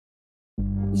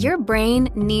Your brain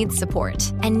needs support,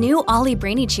 and new Ollie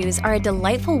Brainy Chews are a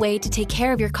delightful way to take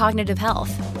care of your cognitive health.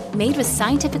 Made with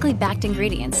scientifically backed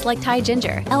ingredients like Thai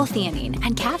ginger, L-theanine,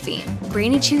 and caffeine,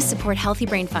 Brainy Chews support healthy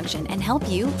brain function and help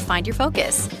you find your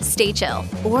focus, stay chill,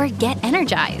 or get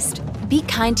energized. Be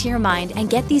kind to your mind and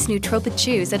get these nootropic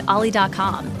chews at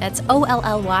ollie.com. That's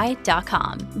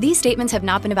OLLY.com. These statements have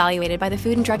not been evaluated by the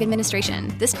Food and Drug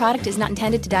Administration. This product is not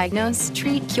intended to diagnose,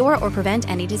 treat, cure, or prevent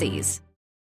any disease.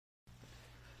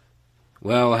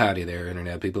 Well, howdy there,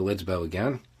 Internet people. It's Bo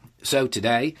again. So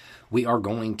today, we are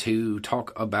going to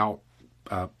talk about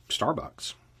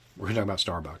Starbucks. We're going to talk about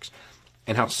Starbucks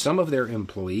and how some of their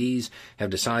employees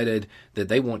have decided that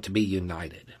they want to be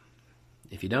united.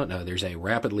 If you don't know, there's a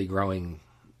rapidly growing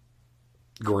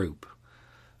group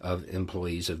of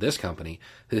employees of this company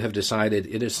who have decided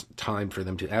it is time for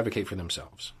them to advocate for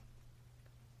themselves,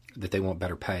 that they want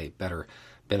better pay, better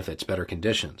benefits, better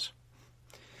conditions.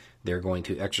 They're going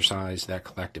to exercise that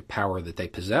collective power that they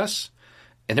possess,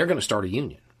 and they're going to start a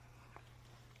union.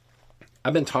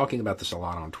 I've been talking about this a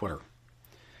lot on Twitter,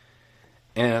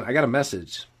 and I got a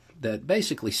message that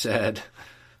basically said,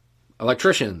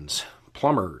 electricians,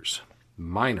 plumbers,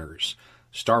 miners,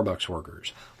 Starbucks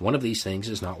workers, one of these things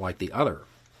is not like the other.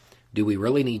 Do we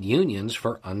really need unions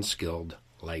for unskilled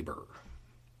labor?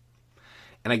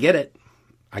 And I get it.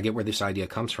 I get where this idea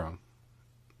comes from.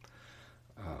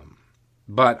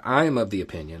 But I am of the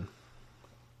opinion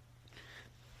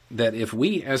that if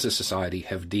we as a society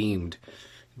have deemed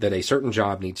that a certain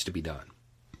job needs to be done,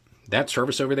 that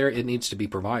service over there, it needs to be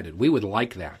provided. We would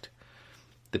like that.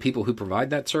 The people who provide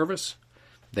that service,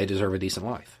 they deserve a decent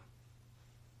life.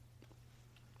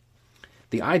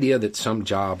 The idea that some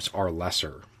jobs are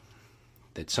lesser,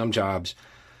 that some jobs,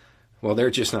 well,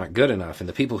 they're just not good enough, and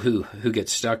the people who get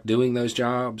stuck doing those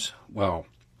jobs, well,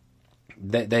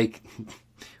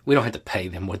 we don't have to pay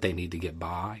them what they need to get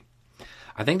by.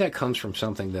 I think that comes from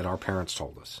something that our parents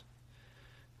told us,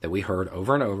 that we heard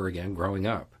over and over again growing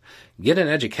up. Get an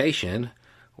education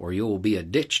or you'll be a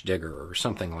ditch digger or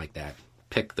something like that.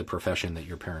 Pick the profession that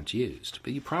your parents used.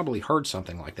 But you probably heard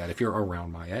something like that if you're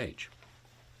around my age.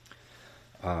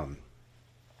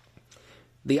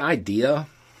 The idea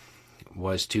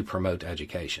was to promote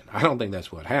education. I don't think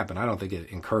that's what happened. I don't think it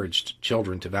encouraged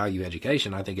children to value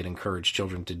education. I think it encouraged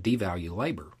children to devalue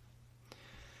labor.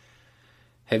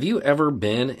 Have you ever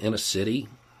been in a city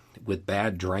with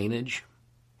bad drainage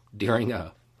during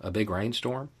a big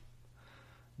rainstorm?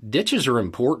 Ditches are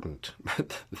important.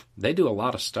 They do a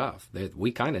lot of stuff.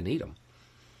 We kind of need them.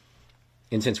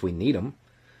 And since we need them,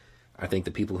 I think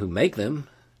the people who make them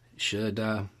should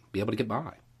be able to get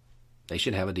by. They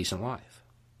should have a decent life.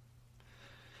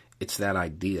 It's that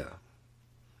idea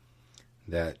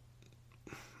that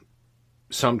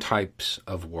some types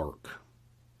of work,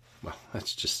 well,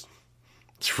 it's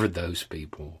for those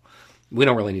people. We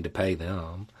don't really need to pay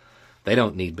them. They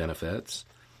don't need benefits.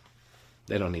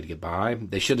 They don't need to get by.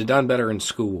 They should have done better in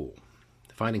school,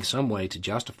 finding some way to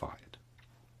justify it.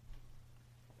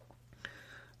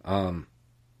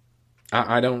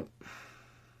 I don't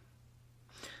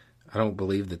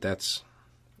believe that that's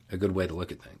a good way to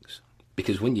look at things.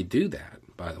 Because when you do that,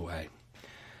 by the way,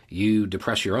 you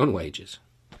depress your own wages.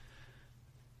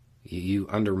 You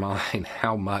undermine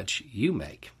how much you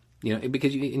make.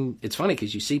 Because it's funny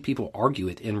because you see people argue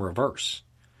it in reverse.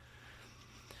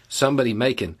 Somebody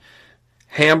making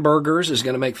hamburgers is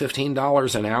going to make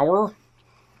 $15 an hour.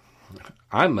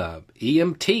 I'm a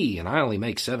EMT and I only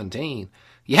make $17.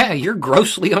 Yeah, you're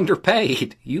grossly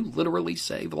underpaid. You literally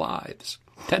save lives.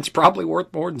 That's probably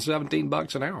worth more than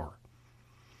 $17 an hour.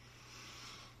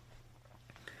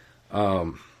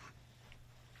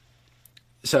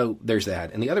 So there's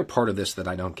that. And the other part of this that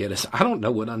I don't get is I don't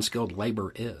know what unskilled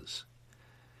labor is.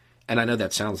 And I know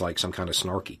that sounds like some kind of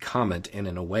snarky comment, and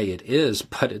in a way it is,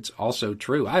 but it's also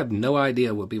true. I have no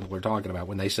idea what people are talking about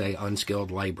when they say unskilled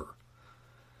labor.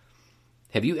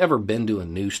 Have you ever been to a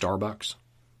new Starbucks?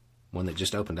 One that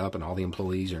just opened up and all the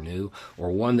employees are new?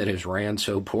 Or one that has ran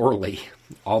so poorly,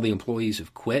 all the employees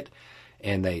have quit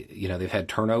and they've had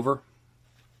turnover,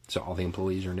 so all the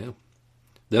employees are new?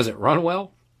 Does it run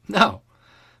well? No,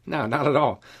 not at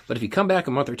all. But if you come back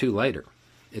a month or two later,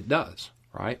 it does,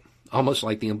 right? Almost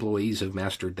like the employees have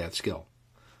mastered that skill.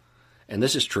 And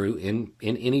this is true in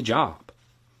any job.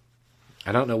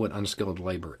 I don't know what unskilled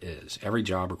labor is. Every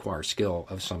job requires skill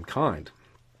of some kind.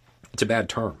 It's a bad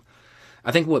term.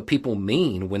 I think what people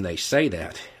mean when they say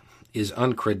that is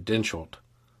uncredentialed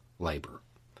labor.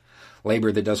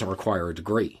 Labor that doesn't require a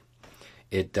degree.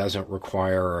 It doesn't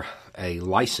require a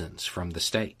license from the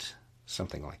state.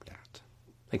 Something like that.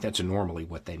 I think that's normally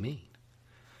what they mean.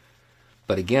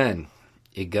 But again,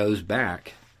 it goes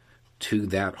back to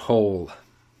that whole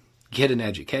get an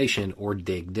education or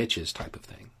dig ditches type of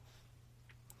thing.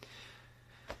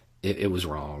 It was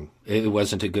wrong. It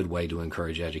wasn't a good way to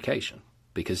encourage education,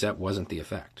 because that wasn't the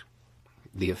effect.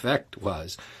 The effect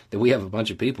was that we have a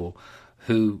bunch of people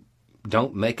who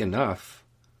don't make enough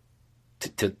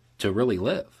to really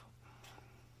live.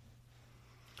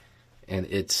 And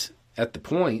it's at the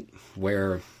point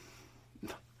where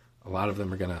a lot of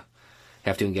them are going to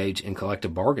have to engage in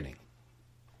collective bargaining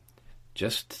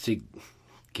just to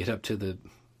get up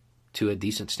to a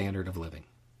decent standard of living.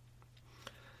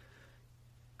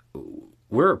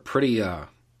 We're a pretty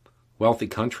wealthy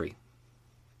country.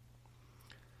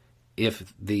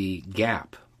 If the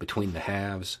gap between the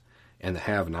haves and the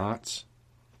have-nots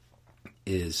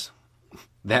is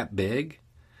that big,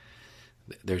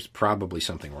 there's probably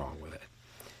something wrong with it.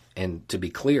 And to be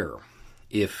clear,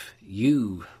 if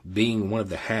you, being one of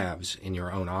the haves in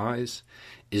your own eyes,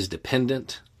 is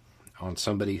dependent on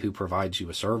somebody who provides you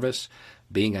a service,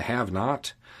 being a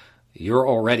have-not, you're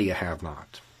already a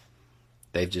have-not.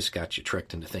 They've just got you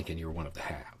tricked into thinking you're one of the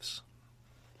haves.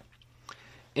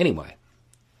 Anyway,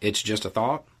 it's just a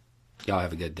thought. Y'all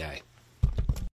have a good day.